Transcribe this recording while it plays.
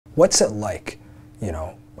What's it like,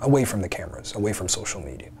 away from the cameras, away from social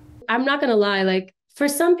media? I'm not gonna lie, like for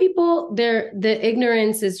some people, the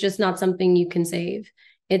ignorance is just not something you can save.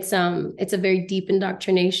 It's a very deep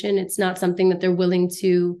indoctrination. It's not something that they're willing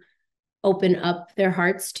to open up their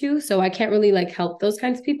hearts to. So I can't really like help those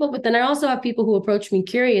kinds of people. But then I also have people who approach me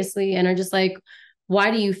curiously and are just like,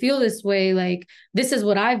 why do you feel this way? Like, this is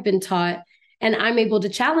what I've been taught. And I'm able to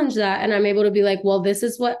challenge that. And I'm able to be like, well, this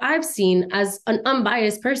is what I've seen as an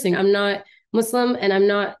unbiased person. I'm not Muslim and I'm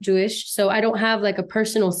not Jewish. So I don't have like a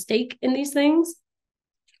personal stake in these things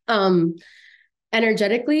um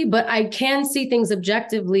energetically, but I can see things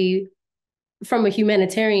objectively from a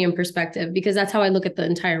humanitarian perspective because that's how I look at the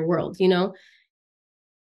entire world, you know?